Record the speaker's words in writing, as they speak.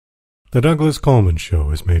The Douglas Coleman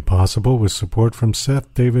Show is made possible with support from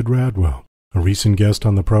Seth David Radwell, a recent guest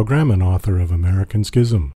on the program and author of American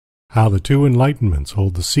Schism, How the Two Enlightenments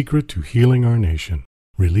Hold the Secret to Healing Our Nation,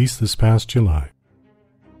 released this past July.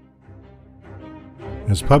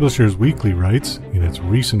 As Publishers Weekly writes in its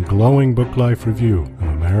recent glowing book life review of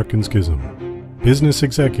American Schism, business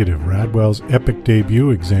executive Radwell's epic debut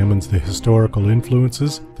examines the historical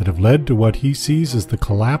influences that have led to what he sees as the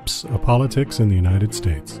collapse of politics in the United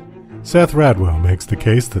States. Seth Radwell makes the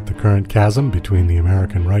case that the current chasm between the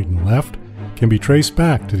American right and left can be traced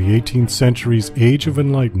back to the 18th century's Age of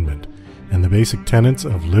Enlightenment and the basic tenets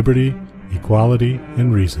of liberty, equality,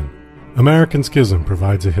 and reason. American Schism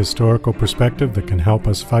provides a historical perspective that can help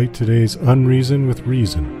us fight today's unreason with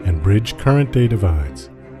reason and bridge current-day divides.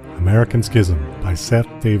 American Schism by Seth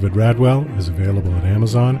David Radwell is available at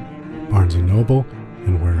Amazon, Barnes & Noble,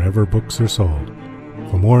 and wherever books are sold.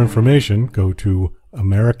 For more information, go to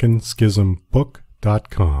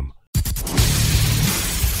AmericanSchismBook.com.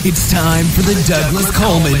 It's time for the Douglas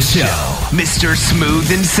Coleman Show. Mr. Smooth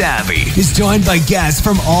and Savvy is joined by guests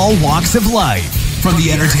from all walks of life, from the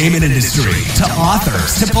entertainment industry to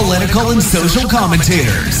authors to political and social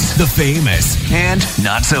commentators, the famous and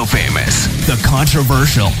not so famous, the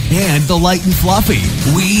controversial and the light and fluffy.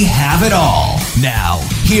 We have it all. Now,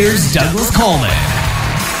 here's Douglas Coleman.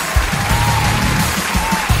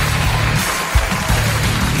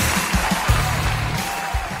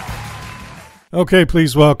 Okay,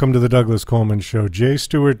 please welcome to the Douglas Coleman Show, J.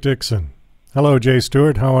 Stewart Dixon. Hello, J.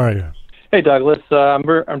 Stewart. How are you? Hey, Douglas. I'm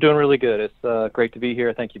doing really good. It's great to be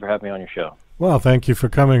here. Thank you for having me on your show. Well, thank you for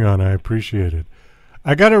coming on. I appreciate it.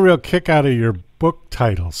 I got a real kick out of your book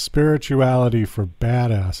title, Spirituality for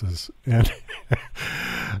Badasses. And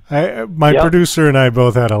my producer and I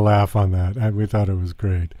both had a laugh on that. We thought it was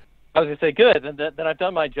great. I was going to say, good. Then I've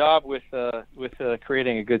done my job with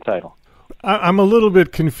creating a good title. I'm a little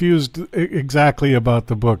bit confused exactly about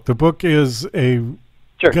the book. The book is a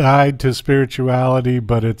guide to spirituality,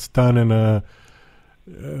 but it's done in a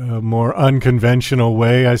more unconventional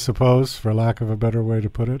way, I suppose, for lack of a better way to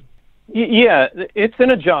put it. Yeah, it's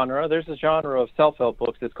in a genre. There's a genre of self-help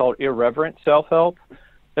books. It's called irreverent self-help.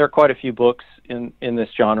 There are quite a few books in this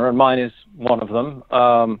genre, and mine is one of them.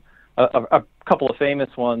 A couple of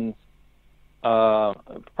famous ones.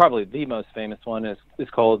 Probably the most famous one is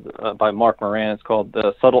called by Mark Moran. It's called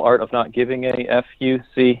The Subtle Art of Not Giving a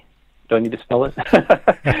F-U-C. Do I need to spell it?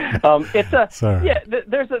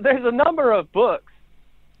 There's a number of books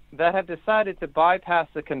that have decided to bypass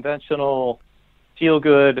the conventional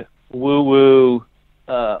feel-good, woo-woo,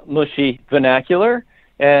 mushy vernacular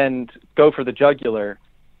and go for the jugular.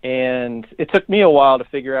 And it took me a while to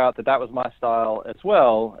figure out that was my style as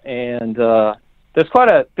well. And there's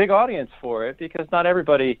quite a big audience for it because not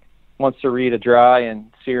everybody wants to read a dry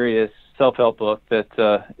and serious self-help book that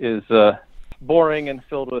is boring and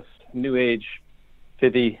filled with New Age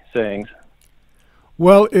pithy sayings.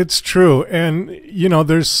 Well, it's true. And,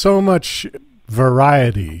 there's so much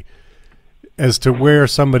variety as to where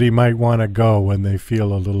somebody might want to go when they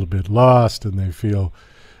feel a little bit lost and they feel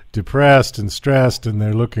depressed and stressed and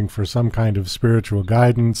they're looking for some kind of spiritual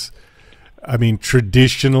guidance. I mean,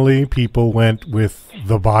 traditionally, people went with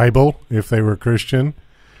the Bible if they were Christian.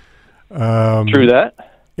 True that.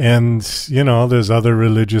 And, there's other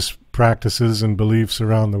religious practices and beliefs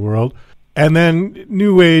around the world. And then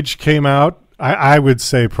New Age came out. I would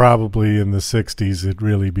say probably in the 60s it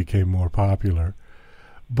really became more popular.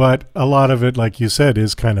 But a lot of it, like you said,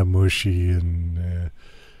 is kind of mushy and,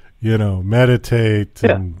 meditate.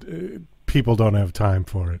 Yeah. And people don't have time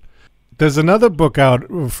for it. There's another book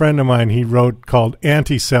out, a friend of mine, he wrote called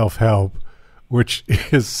Anti-Self-Help, which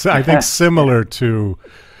is, I think, similar to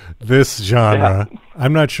this genre. Yeah.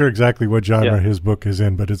 I'm not sure exactly what genre his book is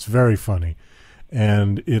in, but it's very funny.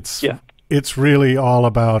 And it's really all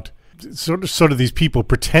about sort of these people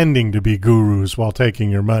pretending to be gurus while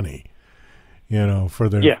taking your money, for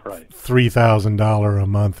their $3,000 a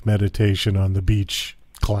month meditation on the beach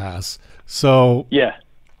class. So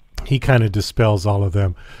he kind of dispels all of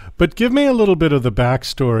them. But give me a little bit of the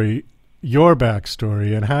backstory, your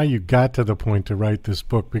backstory, and how you got to the point to write this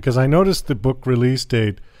book. Because I noticed the book release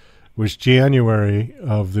date was January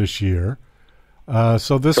of this year.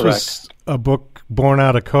 So this was a book born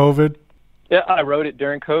out of COVID? Yeah, I wrote it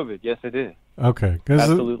during COVID. Yes, I did. Okay.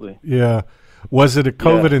 Absolutely. Was it a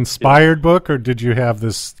COVID-inspired book, or did you have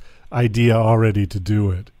this idea already to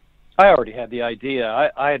do it? I already had the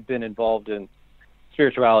idea. I had been involved in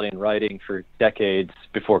spirituality and writing for decades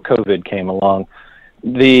before COVID came along.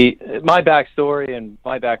 My backstory and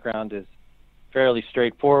my background is fairly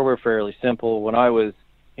straightforward, fairly simple. When I was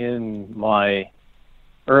in my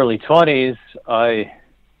early 20s, I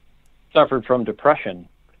suffered from depression.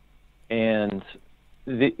 And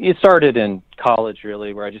it started in college,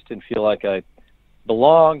 really, where I just didn't feel like I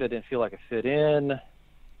belonged. I didn't feel like I fit in.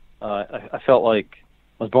 I felt like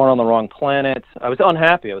I was born on the wrong planet. I was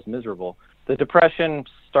unhappy. I was miserable. The depression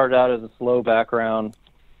started out as a slow background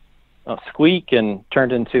squeak and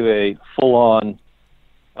turned into a full-on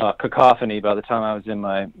cacophony by the time I was in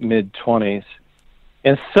my mid-20s.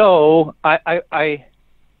 And so I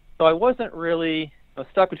wasn't really, I was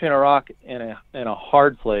stuck between a rock and a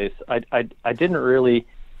hard place. I didn't really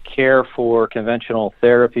care for conventional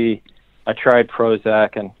therapy. I tried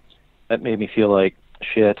Prozac, and that made me feel like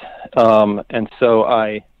shit. And so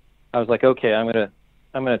I was like, okay, I'm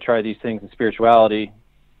gonna try these things in spirituality,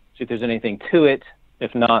 see if there's anything to it.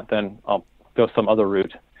 If not, then I'll go some other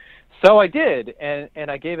route. So I did, and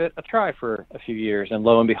I gave it a try for a few years, and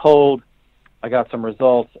lo and behold, I got some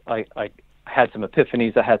results. I had some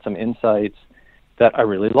epiphanies. I had some insights that I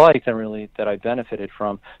really liked and really that I benefited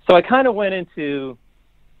from. So I kind of went into,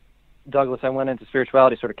 Douglas, I went into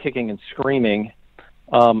spirituality sort of kicking and screaming,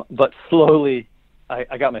 but slowly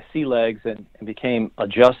I got my sea legs and became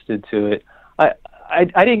adjusted to it. I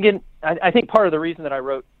didn't get, I think part of the reason that I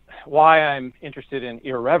wrote why I'm interested in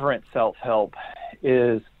irreverent self-help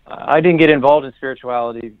is I didn't get involved in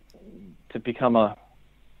spirituality to become a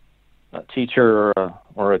teacher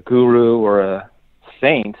or a guru or a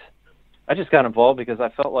saint. I just got involved because I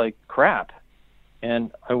felt like crap,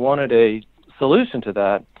 and I wanted a solution to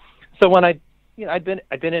that. So when I'd been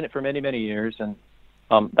in it for many years, and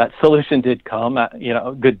that solution did come.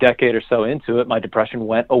 A good decade or so into it, my depression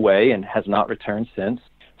went away and has not returned since.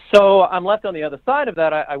 So I'm left on the other side of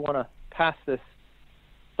that. I want to pass this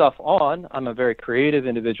stuff on. I'm a very creative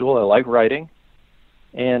individual. I like writing,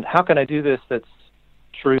 and how can I do this that's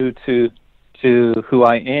true to who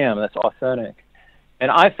I am, that's authentic?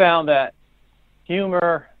 And I found that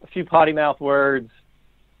humor, a few potty mouth words,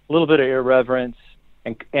 a little bit of irreverence,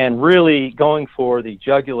 and really going for the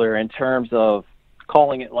jugular in terms of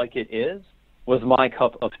calling it like it is was my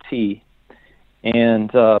cup of tea. And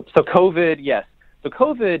so COVID, yes. So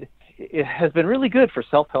COVID, it has been really good for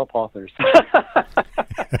self-help authors.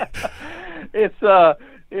 It's I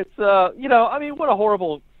mean, what a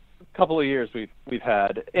horrible couple of years we've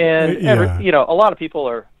had, and a lot of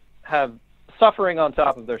people have suffering on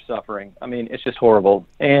top of their suffering. I mean, it's just horrible.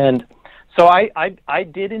 And so I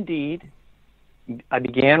did indeed. I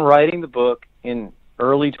began writing the book in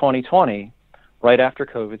early 2020, right after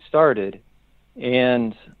COVID started,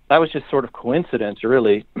 and that was just sort of coincidence,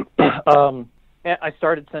 really. And I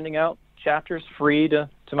started sending out chapters free to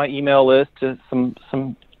my email list, to some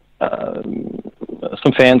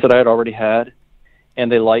fans that I had already had,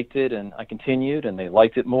 and they liked it, and I continued, and they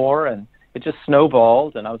liked it more, and it just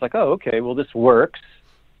snowballed, and I was like, oh, okay, well, this works.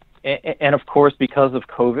 And of course, because of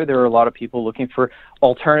COVID, there were a lot of people looking for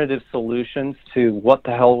alternative solutions to what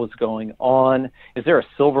the hell was going on. Is there a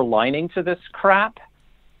silver lining to this crap?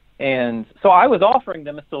 And so I was offering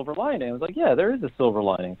them a silver lining. I was like, yeah, there is a silver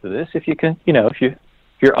lining to this if you can, if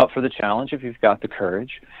you're up for the challenge, if you've got the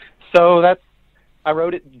courage. So I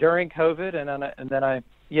wrote it during COVID, and then I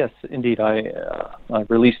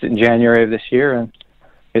released it in January of this year, and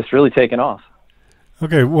it's really taken off.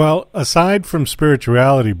 Okay, well, aside from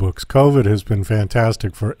spirituality books, COVID has been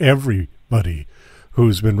fantastic for everybody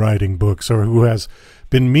who's been writing books or who has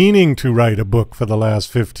been meaning to write a book for the last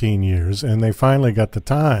 15 years, and they finally got the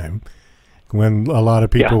time when a lot of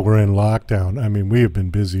people were in lockdown. I mean, we have been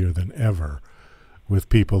busier than ever with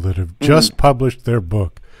people that have just published their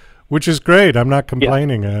book, which is great. I'm not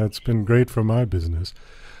complaining. It's been great for my business.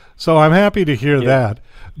 So I'm happy to hear that.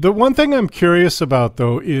 The one thing I'm curious about,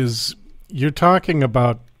 though, is you're talking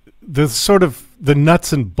about the sort of the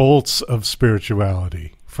nuts and bolts of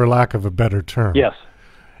spirituality, for lack of a better term. Yes.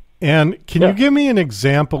 And can you give me an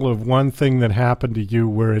example of one thing that happened to you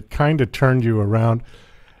where it kind of turned you around?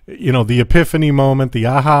 The epiphany moment, the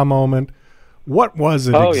aha moment. What was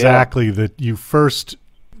it exactly that you first,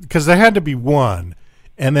 because there had to be one,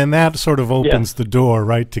 and then that sort of opens the door,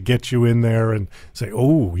 right, to get you in there and say,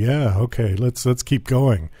 oh, yeah, okay, let's keep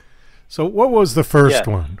going. So what was the first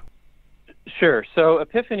one? Sure. So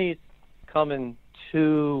epiphanies come in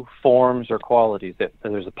two forms or qualities.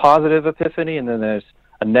 There's a positive epiphany, and then there's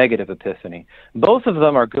a negative epiphany. Both of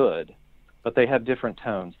them are good, but they have different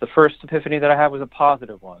tones. The first epiphany that I had was a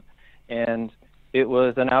positive one, and it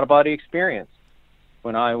was an out-of-body experience.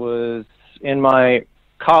 When I was in my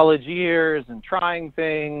college years and trying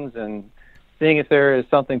things and seeing if there is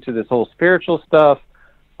something to this whole spiritual stuff,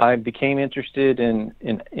 I became interested in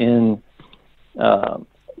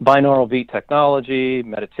binaural beat technology,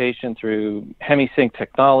 meditation through hemisync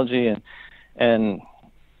technology, and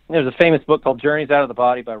there's a famous book called Journeys Out of the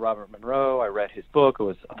Body by Robert Monroe. I read his book.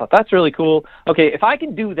 I thought, that's really cool. Okay, if I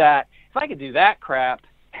can do that crap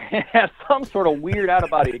and have some sort of weird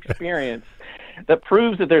out-of-body experience that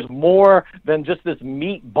proves that there's more than just this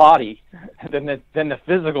meat body, than the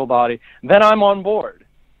physical body, then I'm on board.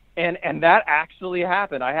 And that actually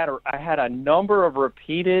happened. I had a number of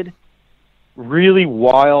repeated, really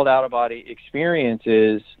wild out-of-body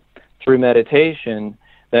experiences through meditation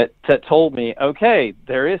that told me, okay,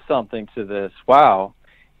 there is something to this. Wow.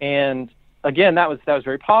 And again, that was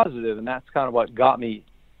very positive, and that's kind of what got me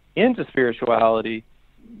into spirituality.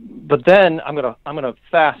 But then I'm gonna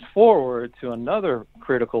fast forward to another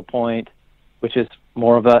critical point, which is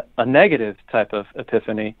more of a negative type of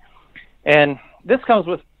epiphany. And this comes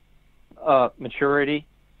with maturity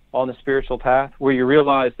on the spiritual path, where you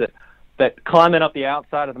realize that climbing up the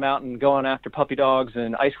outside of the mountain, going after puppy dogs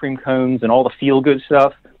and ice cream cones and all the feel-good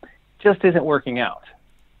stuff just isn't working out.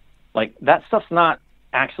 Like, that stuff's not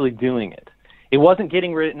actually doing it. It wasn't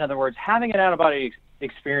getting rid. In other words, having an out-of-body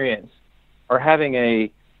experience or having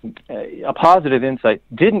a positive insight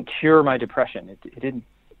didn't cure my depression. It didn't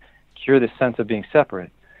cure this sense of being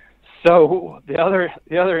separate. So the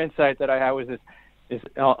other insight that I had was is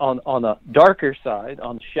on the darker side,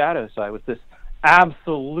 on the shadow side, was this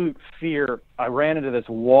absolute fear. I ran into this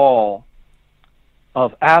wall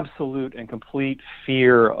of absolute and complete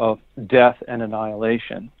fear of death and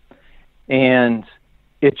annihilation. And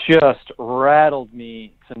it just rattled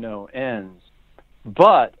me to no ends.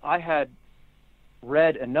 But I had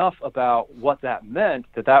read enough about what that meant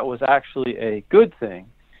that was actually a good thing,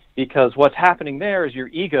 because what's happening there is your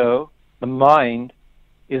ego, the mind,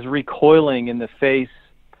 is recoiling in the face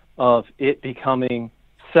of it becoming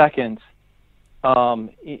second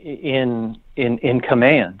in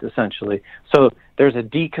command, essentially. So there's a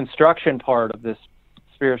deconstruction part of this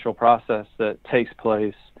spiritual process that takes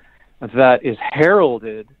place that is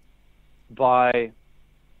heralded by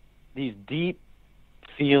these deep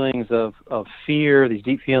feelings of fear, these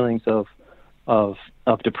deep feelings of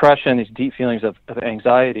depression, these deep feelings of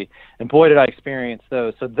anxiety. And boy, did I experience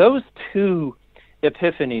those. So those two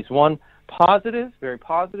epiphanies, one positive, very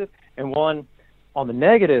positive, and one on the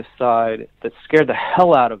negative side that scared the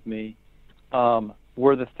hell out of me,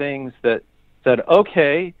 were the things that said,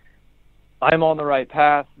 okay, I'm on the right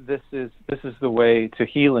path. This is the way to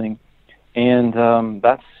healing. And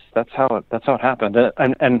that's how it happened.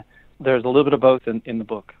 And there's a little bit of both in the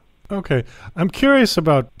book. Okay. I'm curious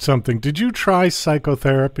about something. Did you try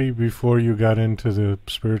psychotherapy before you got into the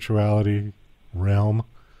spirituality realm?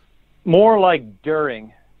 More like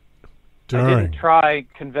during. I didn't try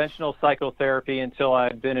conventional psychotherapy until I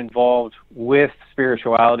had been involved with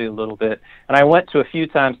spirituality a little bit. And I went to a few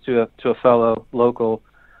times to a fellow local.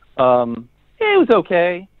 It was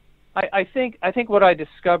okay. I think what I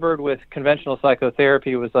discovered with conventional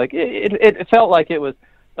psychotherapy was like it felt like it was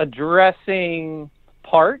addressing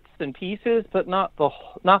parts and pieces, but not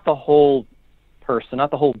the whole person,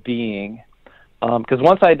 not the whole being. Because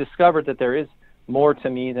once I discovered that there is more to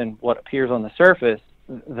me than what appears on the surface,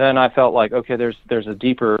 then I felt like, okay, there's a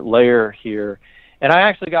deeper layer here. And I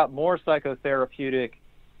actually got more psychotherapeutic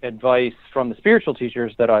advice from the spiritual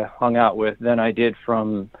teachers that I hung out with than I did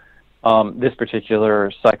from this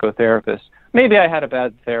particular psychotherapist. Maybe I had a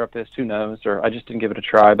bad therapist, who knows, or I just didn't give it a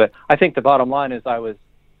try. But I think the bottom line is I was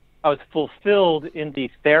fulfilled in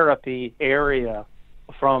the therapy area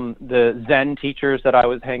from the Zen teachers that I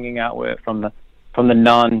was hanging out with, from the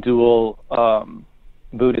non-dual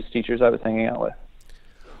Buddhist teachers I was hanging out with.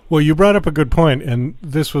 Well, you brought up a good point, and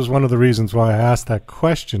this was one of the reasons why I asked that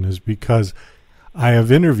question, is because I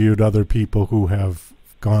have interviewed other people who have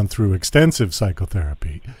gone through extensive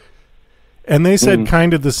psychotherapy, and they said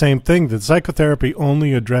kind of the same thing, that psychotherapy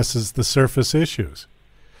only addresses the surface issues.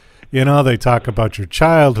 You know, they talk about your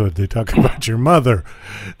childhood, they talk about your mother,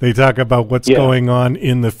 they talk about what's going on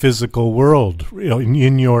in the physical world, you know,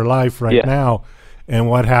 in your life right now, and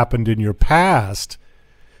what happened in your past.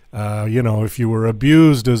 You know, if you were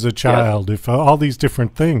abused as a child, if all these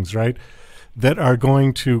different things, right, that are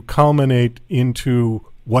going to culminate into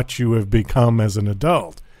what you have become as an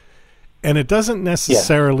adult. And it doesn't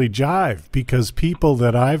necessarily jive, because people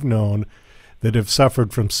that I've known that have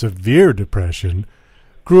suffered from severe depression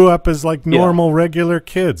grew up as like normal, regular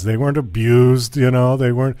kids. They weren't abused, you know,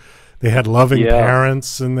 they had loving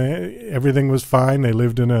parents, and everything was fine. They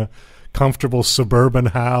lived in a comfortable suburban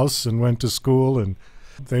house and went to school, and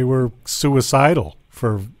they were suicidal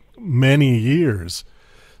for many years.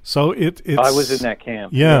 So it's... I was in that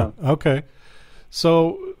camp. Yeah, okay.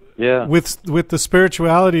 So Yeah. With the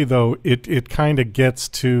spirituality, though, it kind of gets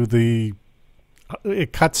to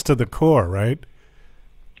it cuts to the core, right?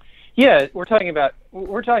 Yeah, we're talking about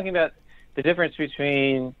the difference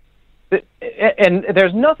between, and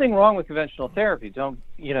there's nothing wrong with conventional therapy. Don't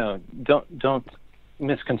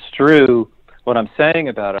misconstrue what I'm saying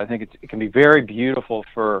about it. I think it can be very beautiful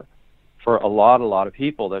for a lot of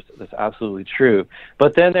people. That's absolutely true.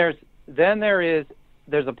 But then there's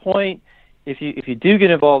a point, if you do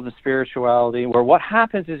get involved in spirituality, where what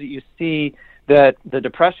happens is that you see that the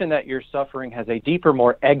depression that you're suffering has a deeper,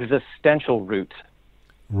 more existential root.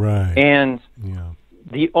 Right. And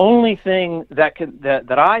the only thing that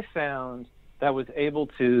I found that was able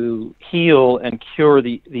to heal and cure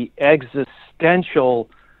the existential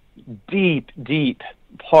deep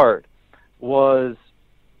part was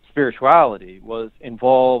spirituality, was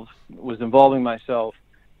involving myself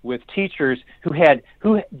with teachers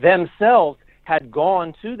who themselves had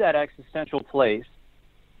gone to that existential place,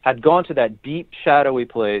 had gone to that deep, shadowy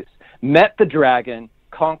place, met the dragon,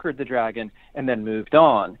 conquered the dragon, and then moved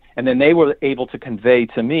on. And then they were able to convey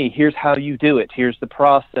to me, here's how you do it, here's the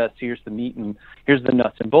process, here's the meat and here's the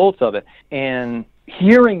nuts and bolts of it. And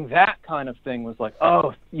hearing that kind of thing was like,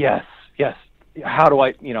 oh, yes, how do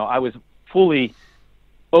I was fully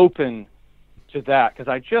open to that, because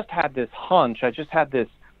I just had this hunch, I just had this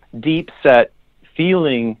deep set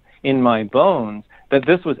feeling in my bones that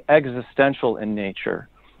this was existential in nature,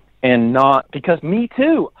 and not, because me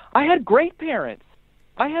too, I had great parents,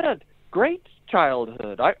 I had a great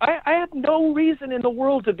childhood, I had no reason in the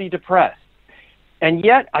world to be depressed, and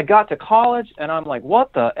yet I got to college and I'm like,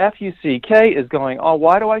 what the F-U-C-K is going on?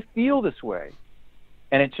 Why do I feel this way?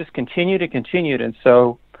 And it just continued and continued. And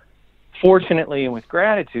so fortunately and with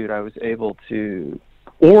gratitude, I was able to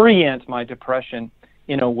orient my depression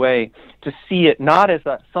in a way to see it not as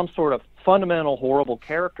some sort of fundamental horrible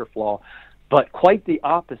character flaw, but quite the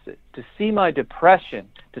opposite, to see my depression,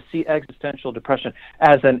 to see existential depression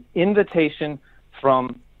as an invitation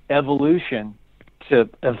from evolution to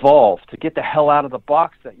evolve, to get the hell out of the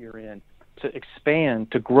box that you're in, to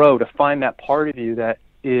expand, to grow, to find that part of you that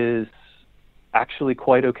is actually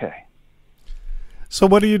quite okay. So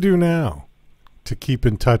what do you do now to keep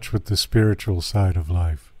in touch with the spiritual side of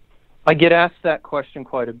life? I get asked that question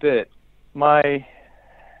quite a bit. My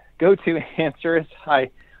go-to answer is I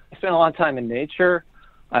spend a lot of time in nature.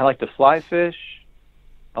 I like to fly fish.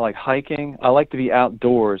 I like hiking. I like to be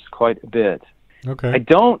outdoors quite a bit. Okay. I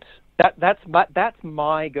don't. That's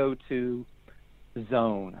my go-to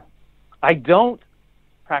zone. I don't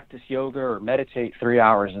practice yoga or meditate 3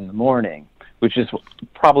 hours in the morning, which is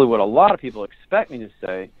probably what a lot of people expect me to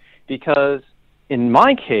say, because in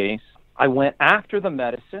my case, I went after the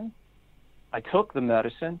medicine, I took the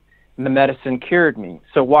medicine, and the medicine cured me.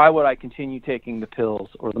 So why would I continue taking the pills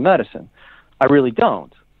or the medicine? I really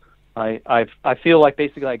don't. I feel like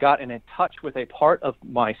basically I got in touch with a part of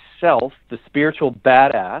myself, the spiritual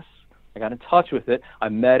badass. I got in touch with it, I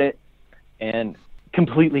met it, and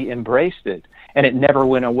completely embraced it. And it never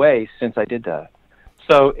went away since I did that.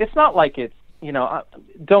 So it's not like it's, I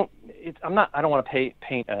don't want to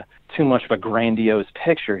paint too much of a grandiose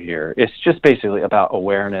picture here. It's just basically about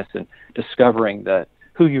awareness and discovering that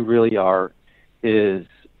who you really are is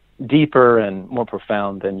deeper and more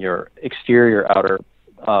profound than your exterior outer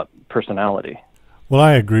personality. Well,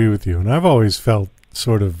 I agree with you. And I've always felt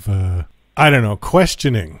sort of,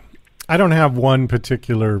 questioning. I don't have one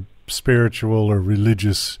particular spiritual or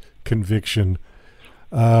religious conviction.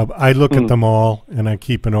 I look at them all and I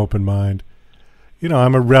keep an open mind.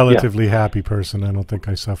 I'm a relatively happy person. I don't think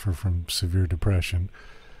I suffer from severe depression.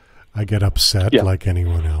 I get upset like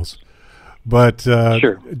anyone else. But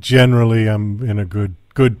generally I'm in a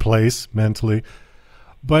good place mentally.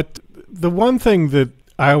 But the one thing that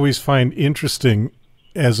I always find interesting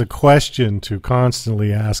as a question to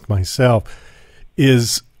constantly ask myself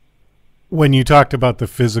is when you talked about the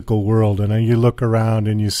physical world and you look around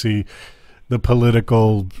and you see the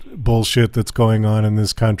political bullshit that's going on in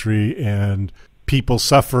this country and people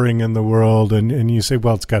suffering in the world, and you say,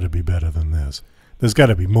 well, it's got to be better than this. There's got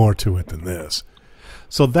to be more to it than this.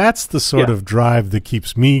 So that's the sort of drive that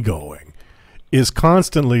keeps me going, is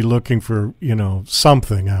constantly looking for,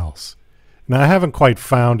 something else. Now, I haven't quite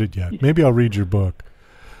found it yet. Maybe I'll read your book.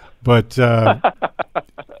 But, but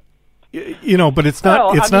it's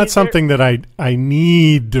not something that I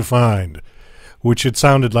need to find, which it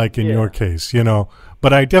sounded like in your case,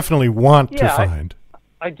 but I definitely want to find.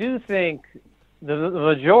 I do think the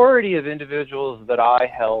majority of individuals that I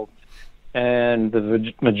helped and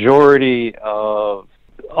the majority of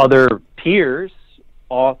other peers,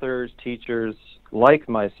 authors, teachers like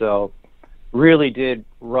myself, really did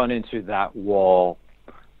run into that wall,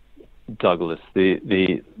 Douglas,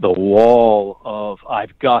 the wall of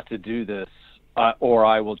I've got to do this, or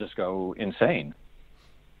I will just go insane.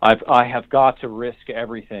 I have got to risk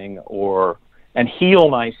everything and heal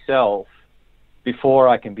myself before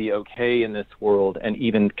I can be okay in this world, and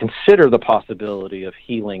even consider the possibility of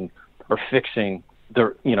healing or fixing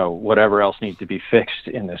whatever else needs to be fixed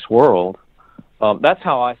in this world. That's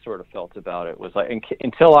how I sort of felt about it. Was like,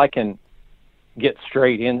 until I can get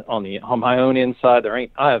straight in on my own inside, I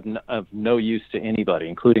have no use to anybody,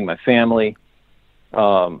 including my family,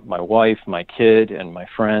 my wife, my kid, and my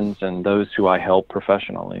friends, and those who I help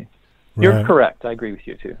professionally. Right. You're correct. I agree with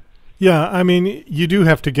you too. Yeah, I mean, you do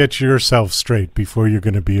have to get yourself straight before you're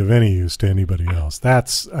going to be of any use to anybody else.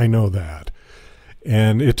 I know that.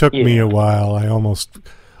 And it took me a while. I almost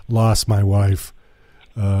lost my wife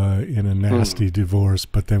in a nasty divorce,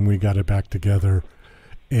 but then we got it back together.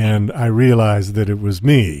 And I realized that it was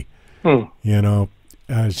me.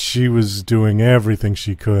 She was doing everything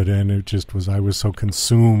she could, and it just was, I was so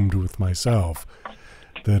consumed with myself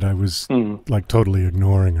that I was like totally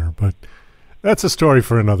ignoring her. But that's a story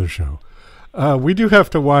for another show. We do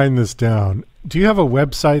have to wind this down. Do you have a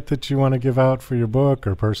website that you want to give out for your book,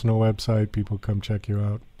 or personal website? People come check you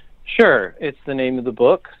out. Sure. It's the name of the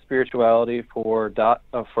book, Spirituality for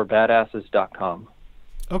Badasses.com.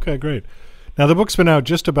 Okay, great. Now, the book's been out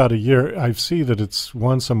just about a year. I see that it's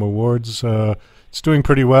won some awards. It's doing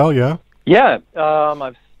pretty well, yeah? Yeah.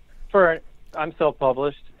 I'm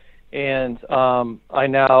self-published, and I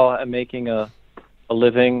now am making a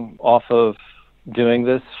living off of doing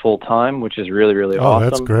this full time, which is really, really awesome. Oh,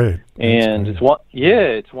 that's great. It's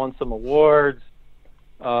won some awards.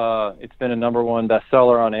 It's been a #1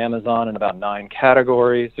 bestseller on Amazon in about 9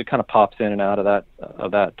 categories. It kind of pops in and out of that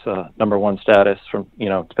 #1 status from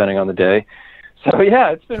depending on the day. So yeah,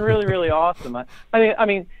 it's been really, really awesome. I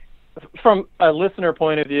mean, from a listener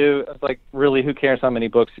point of view, it's like, really, who cares how many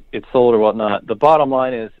books it's sold or whatnot? The bottom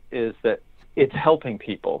line is that it's helping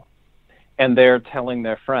people, and they're telling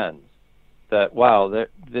their friends that, wow,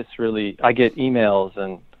 this really, I get emails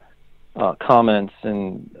and comments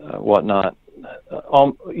and whatnot,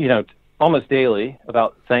 almost daily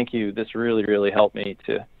about, thank you, this really, really helped me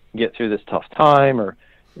to get through this tough time, or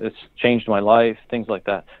this changed my life, things like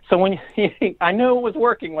that. So when I knew it was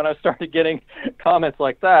working when I started getting comments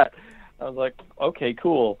like that. I was like, okay,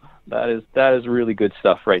 cool. That is really good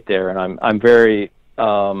stuff right there, and I'm very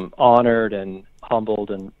honored and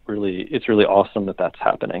humbled, and it's really awesome that that's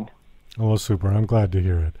happening. Oh, super. I'm glad to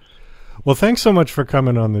hear it. Well, thanks so much for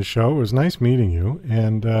coming on the show. It was nice meeting you,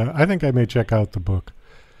 and I think I may check out the book.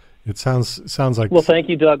 It sounds like, well, thank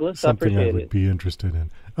you, Douglas. Something I would appreciate it. Be interested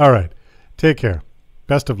in. All right. Take care.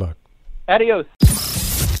 Best of luck. Adios.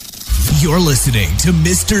 You're listening to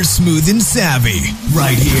Mr. Smooth and Savvy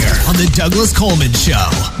right here on the Douglas Coleman Show.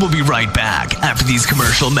 We'll be right back after these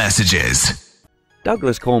commercial messages.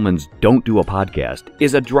 Douglas Coleman's Don't Do a Podcast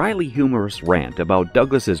is a dryly humorous rant about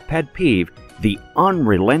Douglas's pet peeve, the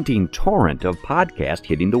unrelenting torrent of podcasts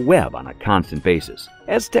hitting the web on a constant basis.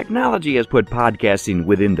 As technology has put podcasting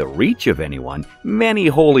within the reach of anyone, many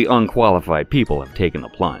wholly unqualified people have taken the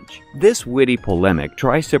plunge. This witty polemic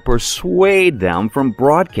tries to persuade them from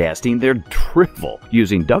broadcasting their drivel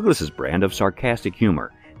using Douglas's brand of sarcastic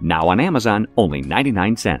humor. Now on Amazon, only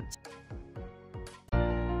 99 cents.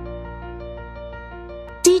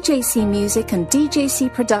 DJC Music and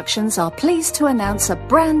DJC Productions are pleased to announce a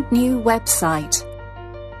brand new website.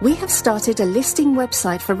 We have started a listing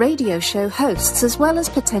website for radio show hosts as well as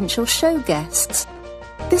potential show guests.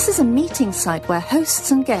 This is a meeting site where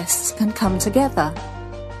hosts and guests can come together.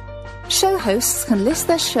 Show hosts can list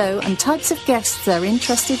their show and types of guests they're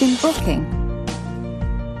interested in booking.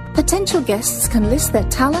 Potential guests can list their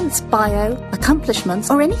talents, bio,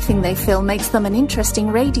 accomplishments, or anything they feel makes them an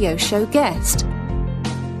interesting radio show guest.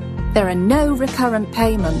 There are no recurrent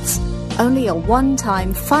payments, only a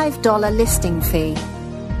one-time $5 listing fee.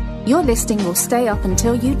 Your listing will stay up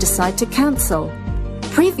until you decide to cancel.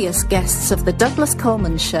 Previous guests of The Douglas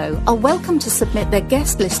Coleman Show are welcome to submit their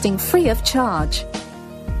guest listing free of charge.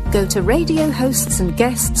 Go to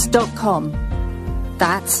radiohostsandguests.com.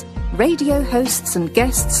 That's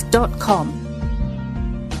radiohostsandguests.com.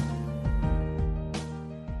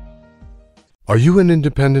 Are you an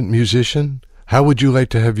independent musician? How would you like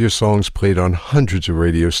to have your songs played on hundreds of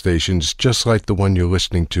radio stations just like the one you're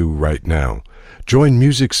listening to right now? Join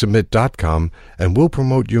MusicSubmit.com and we'll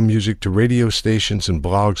promote your music to radio stations and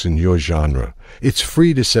blogs in your genre. It's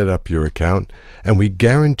free to set up your account, and we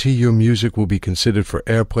guarantee your music will be considered for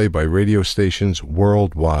airplay by radio stations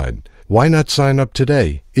worldwide. Why not sign up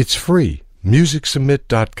today? It's free.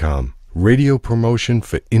 MusicSubmit.com. radio promotion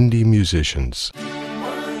for indie musicians.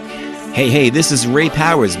 Hey, this is Ray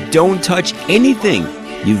Powers. Don't touch anything.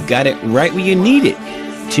 You've got it right where you need it.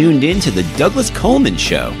 Tuned in to the Douglas Coleman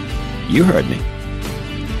Show. You heard me.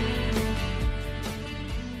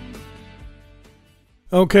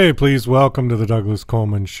 Okay, please welcome to the Douglas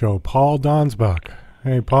Coleman Show, Paul Donsbach.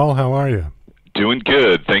 Hey, Paul, how are you? Doing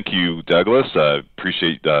good. Thank you, Douglas.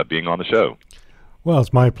 Appreciate being on the show. Well,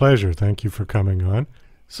 it's my pleasure. Thank you for coming on.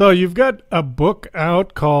 So you've got a book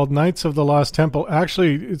out called Knights of the Lost Temple.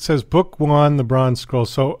 Actually, it says Book 1, The Bronze Scroll.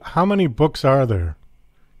 So how many books are there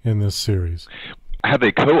in this series? I have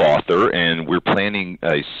a co-author, and we're planning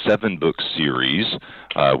a 7-book series.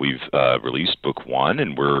 We've released Book 1,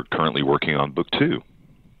 and we're currently working on Book 2.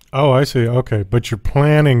 Oh, I see. Okay. But you're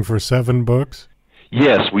planning for 7 books?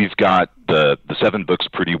 Yes, we've got the 7 books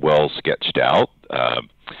pretty well sketched out,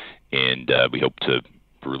 and we hope to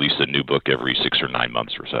release a new book every 6 or 9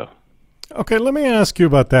 months or so. Okay, let me ask you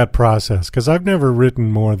about that process, because I've never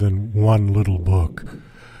written more than one little book.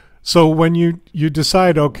 So when you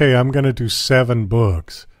decide, okay, I'm going to do 7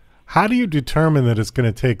 books, how do you determine that it's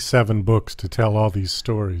going to take 7 books to tell all these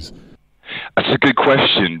stories? That's a good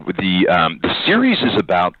question. The series is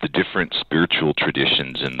about the different spiritual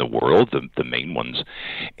traditions in the world, the main ones,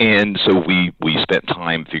 and so we spent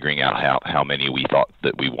time figuring out how many we thought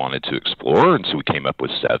that we wanted to explore, and so we came up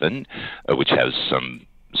with 7, which has some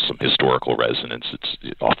historical resonance.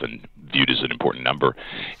 It's often viewed as an important number,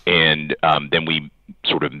 and then we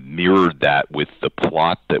sort of mirrored that with the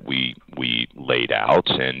plot that we laid out,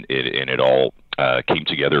 and it all came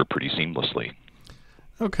together pretty seamlessly.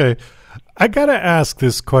 Okay. I got to ask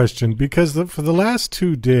this question because for the last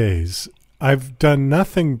 2 days, I've done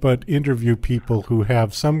nothing but interview people who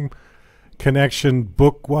have some connection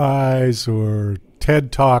book-wise or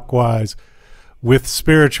TED Talk-wise with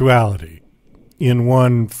spirituality in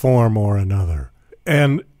one form or another.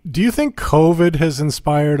 And do you think COVID has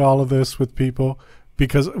inspired all of this with people?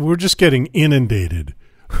 Because we're just getting inundated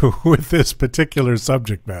with this particular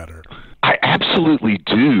subject matter. I absolutely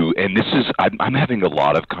do, and I'm having a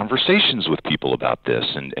lot of conversations with people about this,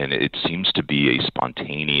 and it seems to be a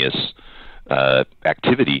spontaneous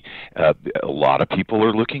activity. A lot of people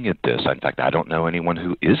are looking at this. In fact, I don't know anyone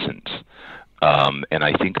who isn't. And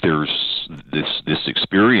I think there's this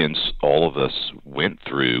experience all of us went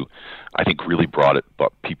through, I think really brought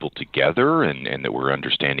people together, and that we're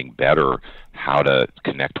understanding better how to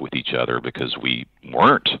connect with each other because we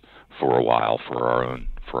weren't for a while for our own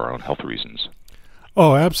health reasons.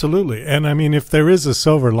 Oh, absolutely. And I mean, if there is a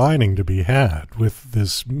silver lining to be had with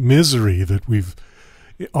this misery that we've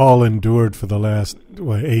all endured for the last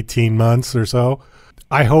 18 months or so,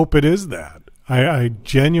 I hope it is that. I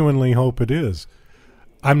genuinely hope it is.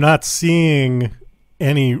 I'm not seeing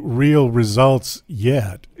any real results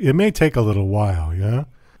yet. It may take a little while, yeah?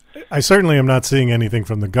 I certainly am not seeing anything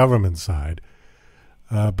from the government side,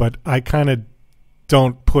 but I kind of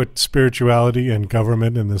don't put spirituality and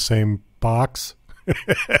government in the same box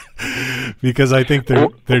because I think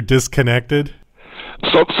they're disconnected.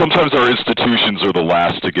 So sometimes our institutions are the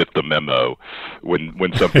last to get the memo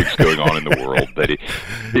when something's going on in the world. But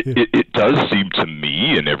it does seem to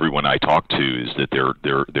me, and everyone I talk to, is that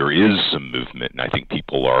there is some movement, and I think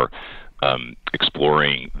people are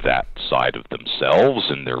exploring that side of themselves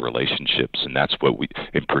and their relationships, and that's what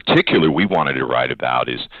in particular we wanted to write about,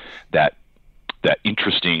 is that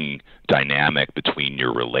interesting dynamic between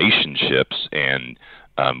your relationships and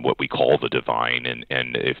what we call the divine,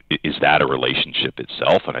 and is that a relationship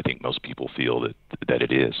itself? And I think most people feel that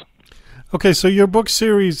it is. Okay, so your book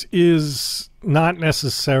series is not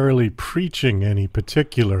necessarily preaching any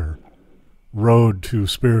particular road to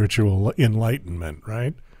spiritual enlightenment,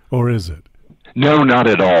 right? Or is it? No, not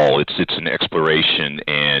at all. It's an exploration,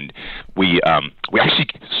 and we actually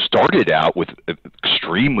started out with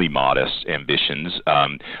extremely modest ambitions.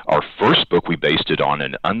 Our first book, we based it on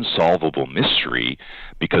an unsolvable mystery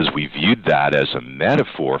because we viewed that as a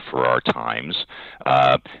metaphor for our times.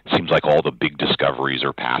 Seems like all the big discoveries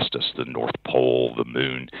are past us, the North Pole, the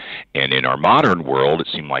moon, and in our modern world, it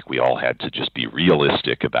seemed like we all had to just be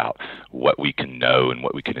realistic about what we can know and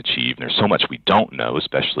what we can achieve. And there's so much we don't know,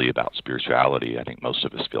 especially about spirituality. I think most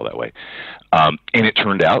of us feel that way. And it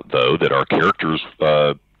turned out, though, that our characters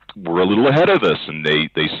were a little ahead of us, and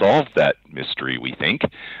they solved that mystery, we think.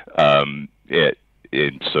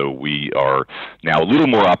 And so we are now a little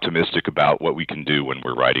more optimistic about what we can do when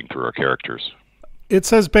we're writing through our characters. It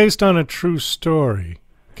says based on a true story.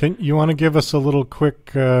 You want to give us a little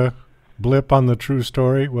quick blip on the true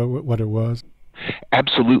story, what it was?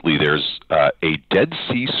 Absolutely. There's a Dead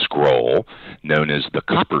Sea Scroll known as the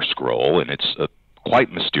Copper Scroll, and it's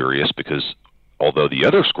quite mysterious because although the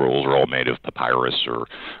other scrolls are all made of papyrus or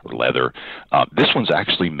leather, this one's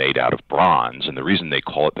actually made out of bronze. And the reason they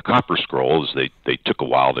call it the copper scroll is they took a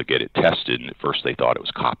while to get it tested, and at first they thought it was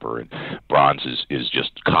copper. And bronze is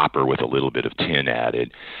just copper with a little bit of tin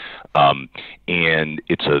added. And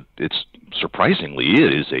it's surprisingly,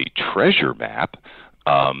 it is a treasure map.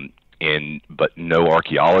 But no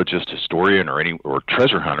archaeologist, historian, or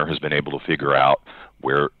treasure hunter has been able to figure out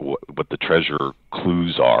what the treasure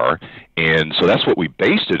clues are, and so that's what we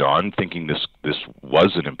based it on, thinking this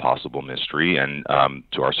was an impossible mystery. And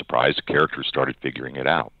to our surprise, the characters started figuring it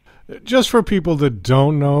out. Just for people that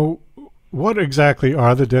don't know, what exactly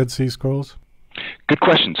are the Dead Sea Scrolls? Good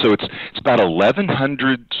question. So it's about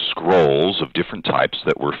 1,100 scrolls of different types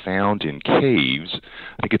that were found in caves.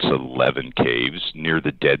 I think it's 11 caves near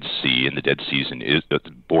the Dead Sea, and the Dead Sea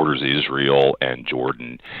borders Israel and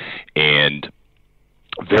Jordan, and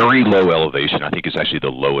very low elevation. I think it's actually the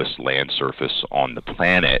lowest land surface on the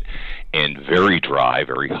planet, and very dry,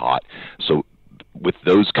 very hot. So with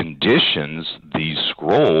those conditions, these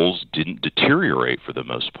scrolls didn't deteriorate for the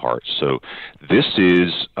most part. So this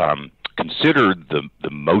is considered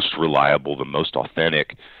the most reliable, the most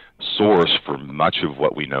authentic source for much of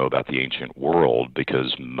what we know about the ancient world,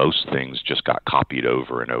 because most things just got copied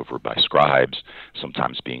over and over by scribes,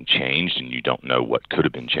 sometimes being changed, and you don't know what could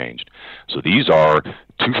have been changed. So these are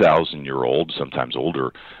 2,000-year-old, sometimes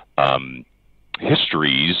older,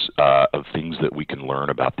 histories of things that we can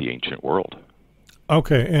learn about the ancient world.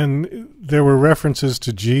 Okay, and there were references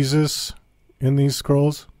to Jesus in these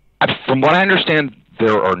scrolls? From what I understand,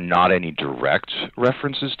 there are not any direct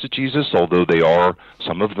references to Jesus, although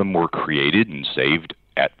some of them were created and saved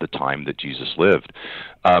at the time that Jesus lived.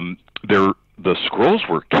 The scrolls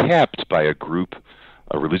were kept by a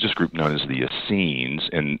religious group known as the Essenes,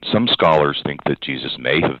 and some scholars think that Jesus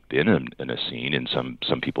may have been an Essene, and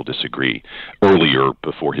some people disagree, earlier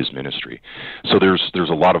before his ministry. So there's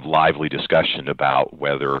a lot of lively discussion about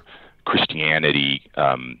whether Christianity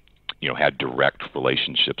had direct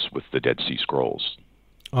relationships with the Dead Sea Scrolls.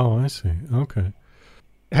 Oh, I see. Okay.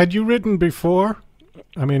 Had you written before?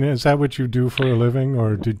 I mean, is that what you do for a living,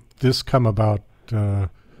 or did this come about a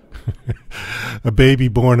baby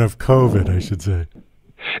born of COVID, I should say?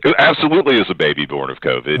 It absolutely is a baby born of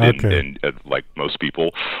COVID, okay. and like most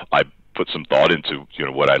people, I put some thought into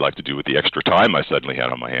what I'd like to do with the extra time I suddenly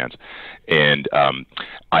had on my hands. And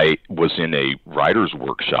I was in a writer's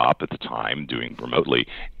workshop at the time, doing remotely,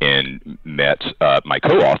 and met my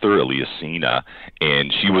co-author, Alia Sina,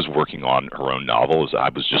 and she was working on her own novel as I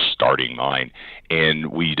was just starting mine.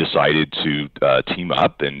 And we decided to team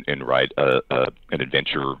up and write an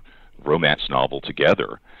adventure romance novel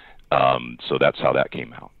together. So that's how that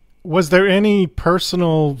came out. Was there any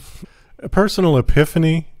personal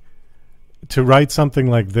epiphany to write something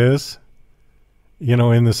like this,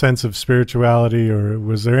 in the sense of spirituality, or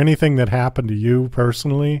was there anything that happened to you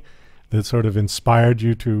personally that sort of inspired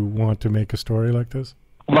you to want to make a story like this?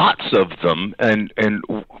 Lots of them, and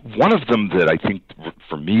one of them that I think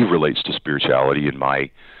for me relates to spirituality in my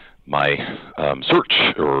search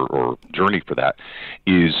or journey for that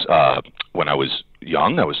is when I was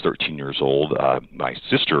young. I was 13 years old. My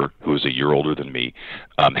sister, who was a year older than me,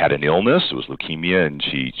 had an illness. It was leukemia, and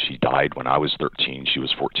she died when I was 13. She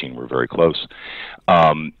was 14. We're very close.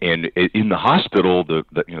 And in the hospital,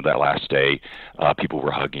 that last day, people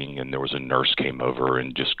were hugging, and there was a nurse came over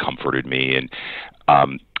and just comforted me. And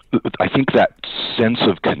I think that sense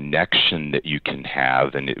of connection that you can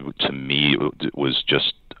have, and to me, it was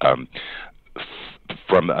just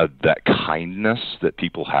from that kindness that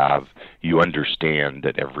people have, you understand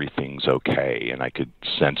that everything's okay. And I could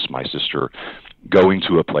sense my sister going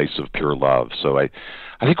to a place of pure love. So I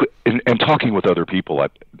think, and talking with other people,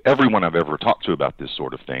 everyone I've ever talked to about this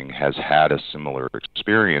sort of thing has had a similar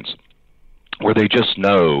experience where they just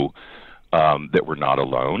know that we're not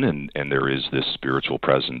alone, and there is this spiritual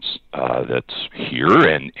presence that's here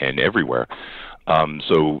and everywhere.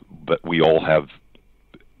 But we all have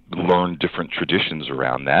learn different traditions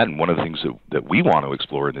around that, and one of the things that we want to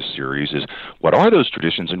explore in this series is what are those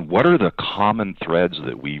traditions and what are the common threads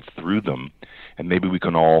that weave through them, and maybe we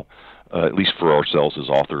can all, at least for ourselves as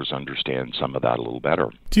authors, understand some of that a little better.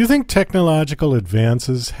 Do you think technological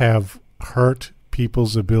advances have hurt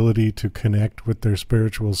people's ability to connect with their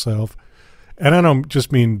spiritual self? And I don't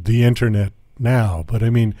just mean the internet now, but I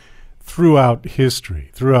mean throughout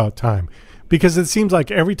history, throughout time, because it seems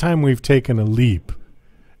like every time we've taken a leap,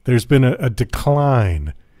 there's been a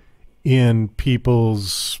decline in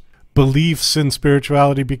people's beliefs in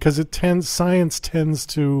spirituality because science tends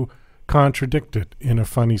to contradict it in a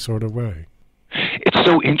funny sort of way. It's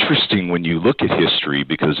so interesting when you look at history,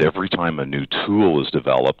 because every time a new tool is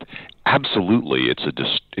developed, absolutely, it's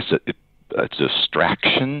a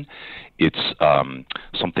distraction. It's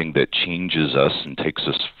something that changes us and takes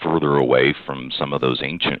us further away from some of those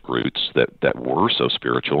ancient roots that were so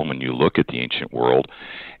spiritual. And when you look at the ancient world,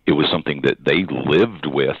 it was something that they lived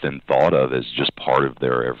with and thought of as just part of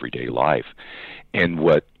their everyday life. And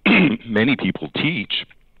what many people teach,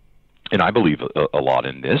 and I believe a lot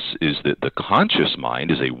in this, is that the conscious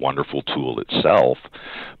mind is a wonderful tool itself,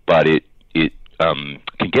 but it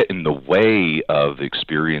can get in the way of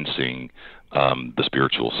experiencing the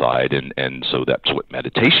spiritual side, and so that's what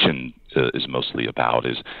meditation is mostly about,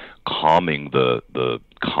 is calming the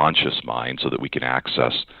conscious mind so that we can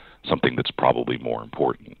access something that's probably more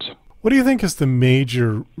important. What do you think is the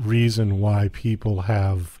major reason why people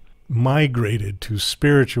have migrated to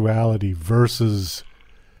spirituality versus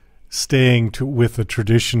staying with a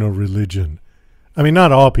traditional religion? I mean,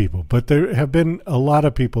 not all people, but there have been a lot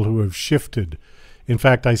of people who have shifted. In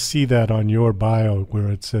fact, I see that on your bio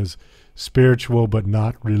where it says spiritual but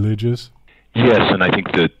not religious. Yes, and I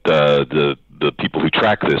think that the people who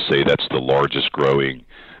track this say that's the largest growing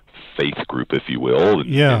faith group, if you will,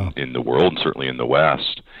 in the world, and certainly in the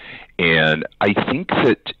West. And I think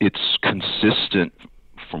that it's consistent,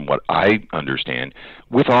 from what I understand,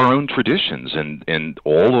 with our own traditions, and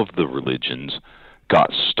all of the religions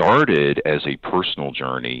got started as a personal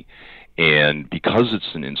journey, and because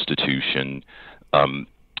it's an institution,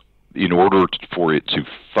 in order for it to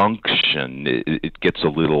function, it gets a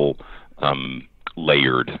little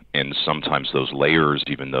layered, and sometimes those layers,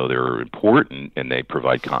 even though they're important and they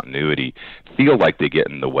provide continuity, feel like they get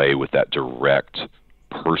in the way with that direct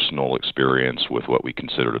personal experience with what we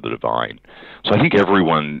consider the divine. So I think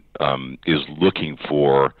everyone is looking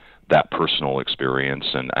for that personal experience,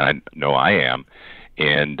 and I know I am.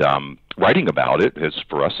 And writing about it has,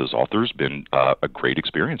 for us as authors, been a great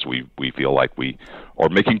experience. We feel like we are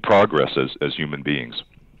making progress as human beings.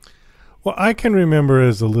 Well, I can remember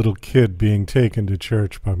as a little kid being taken to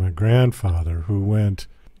church by my grandfather, who went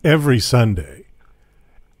every Sunday.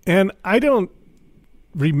 And I don't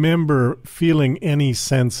remember feeling any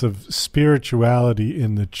sense of spirituality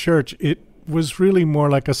in the church. It was really more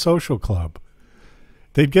like a social club.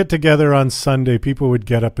 They'd get together on Sunday, people would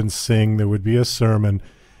get up and sing, there would be a sermon,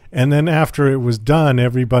 and then after it was done,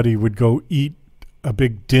 everybody would go eat a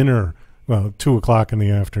big dinner, 2:00 in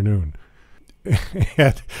the afternoon.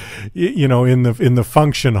 At, in the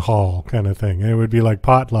function hall kind of thing. And it would be like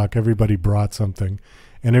potluck. Everybody brought something,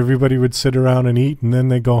 and everybody would sit around and eat, and then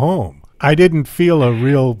they go home. I didn't feel a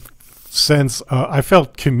real sense. I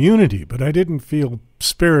felt community, but I didn't feel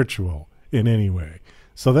spiritual in any way.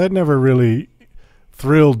 So that never really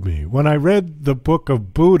thrilled me. When I read the Book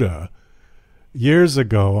of Buddha years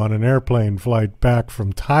ago on an airplane flight back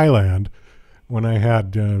from Thailand, when I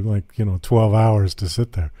had 12 hours to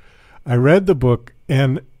sit there, I read the book,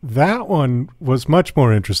 and that one was much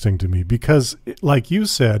more interesting to me because, like you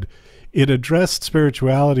said, it addressed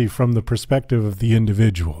spirituality from the perspective of the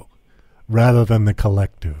individual rather than the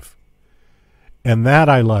collective. And that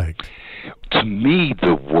I liked. To me,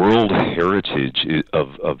 the world heritage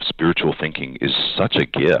of spiritual thinking is such a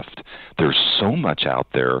gift. There's so much out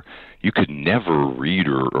there. You could never read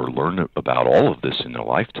or learn about all of this in a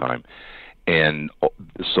lifetime. And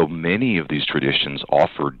so many of these traditions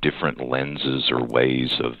offer different lenses or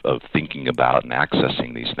ways of thinking about and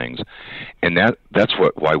accessing these things. And that's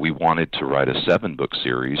why we wanted to write a 7-book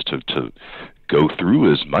series to go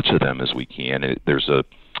through as much of them as we can. There's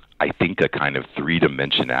I think a kind of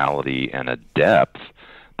three-dimensionality and a depth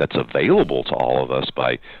that's available to all of us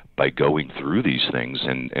by going through these things.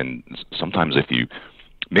 And sometimes if you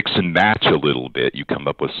mix and match a little bit, you come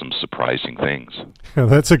up with some surprising things.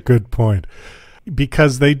 That's a good point,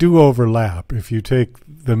 because they do overlap. If you take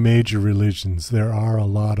the major religions, there are a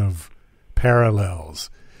lot of parallels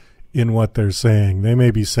in what they're saying. They may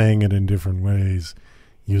be saying it in different ways,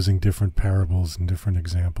 using different parables and different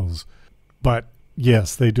examples. But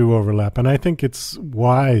yes, they do overlap. And I think it's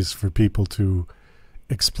wise for people to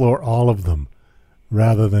explore all of them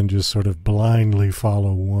rather than just sort of blindly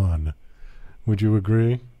follow one. Would you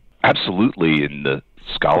agree? Absolutely. And the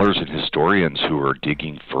scholars and historians who are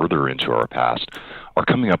digging further into our past are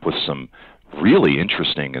coming up with some really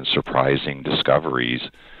interesting and surprising discoveries.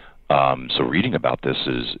 So reading about this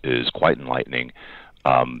is quite enlightening.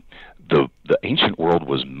 The ancient world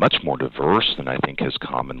was much more diverse than I think has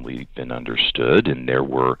commonly been understood, and there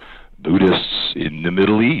were Buddhists in the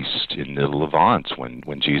Middle East, in the Levant,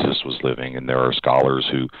 when Jesus was living, and there are scholars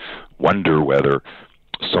who wonder whether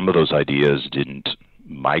some of those ideas didn't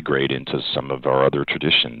migrate into some of our other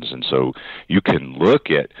traditions. And so you can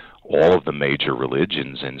look at all of the major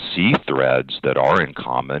religions and see threads that are in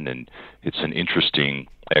common, and it's an interesting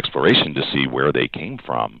exploration to see where they came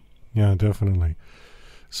from. Yeah, definitely.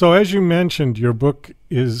 So as you mentioned, your book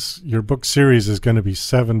series is going to be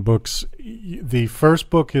 7 books. The first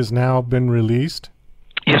book has now been released?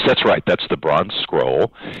 Yes, that's right. That's the Bronze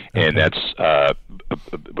Scroll, and that's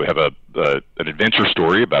we have an adventure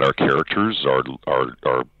story about our characters.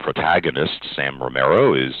 Our protagonist, Sam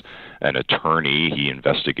Romero, is an attorney. He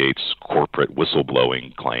investigates corporate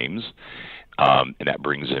whistleblowing claims, and that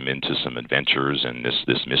brings him into some adventures and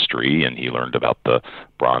this mystery. And he learned about the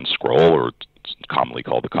Bronze Scroll, or it's commonly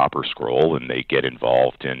called the Copper Scroll, and they get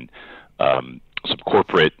involved in some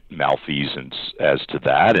corporate malfeasance as to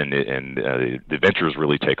that, and the adventures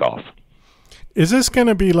really take off. Is this going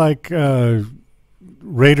to be like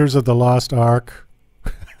Raiders of the Lost Ark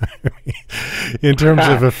in terms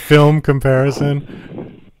of a film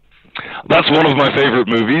comparison? That's one of my favorite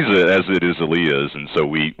movies, as it is Alia's, and so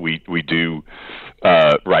we do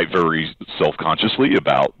write very self-consciously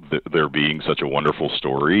about there being such a wonderful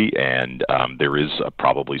story, and there is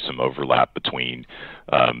probably some overlap between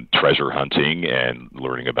treasure hunting and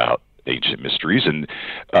learning about ancient mysteries. And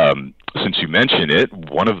since you mention it,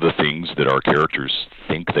 one of the things that our characters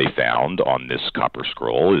think they found on this Copper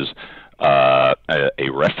Scroll is a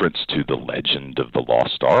reference to the legend of the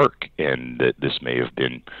Lost Ark, and that this may have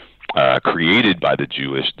been created by the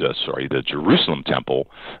Jerusalem Temple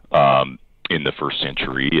in the 1st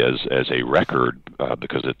century as a record,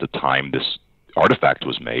 because at the time this artifact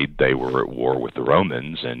was made, they were at war with the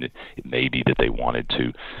Romans, and it may be that they wanted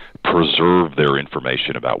to preserve their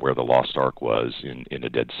information about where the Lost Ark was in a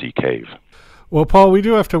Dead Sea cave. Well, Paul, we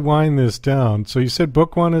do have to wind this down. So you said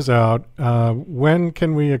book 1 is out. When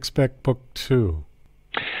can we expect book 2?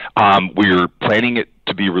 We're planning it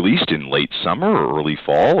to be released in late summer or early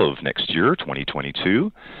fall of next year, 2022.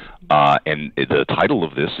 And the title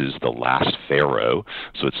of this is The Last Pharaoh.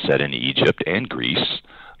 So it's set in Egypt and Greece,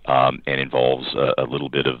 and involves a little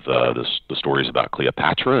bit of the stories about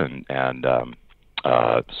Cleopatra and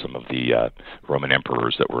some of the Roman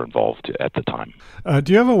emperors that were involved at the time.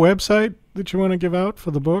 Do you have a website that you want to give out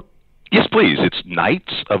for the book? Yes, please. It's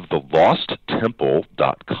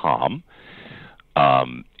knightsoftheLostTemple.com.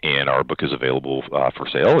 And our book is available for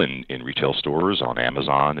sale in retail stores, on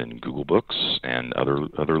Amazon and Google Books, and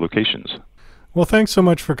other locations. Well, thanks so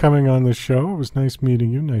much for coming on the show. It was nice meeting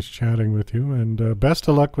you, nice chatting with you, and best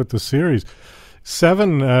of luck with the series.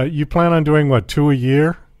 7, you plan on doing, 2 a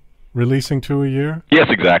year? Releasing 2 a year? Yes,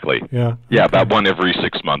 exactly. Yeah. Yeah, okay. about one every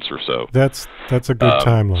 6 months or so. That's a good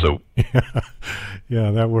timeline. So,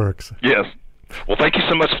 yeah, that works. Yes. Well, thank you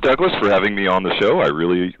so much, Douglas, for having me on the show. I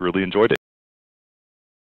really, really enjoyed it.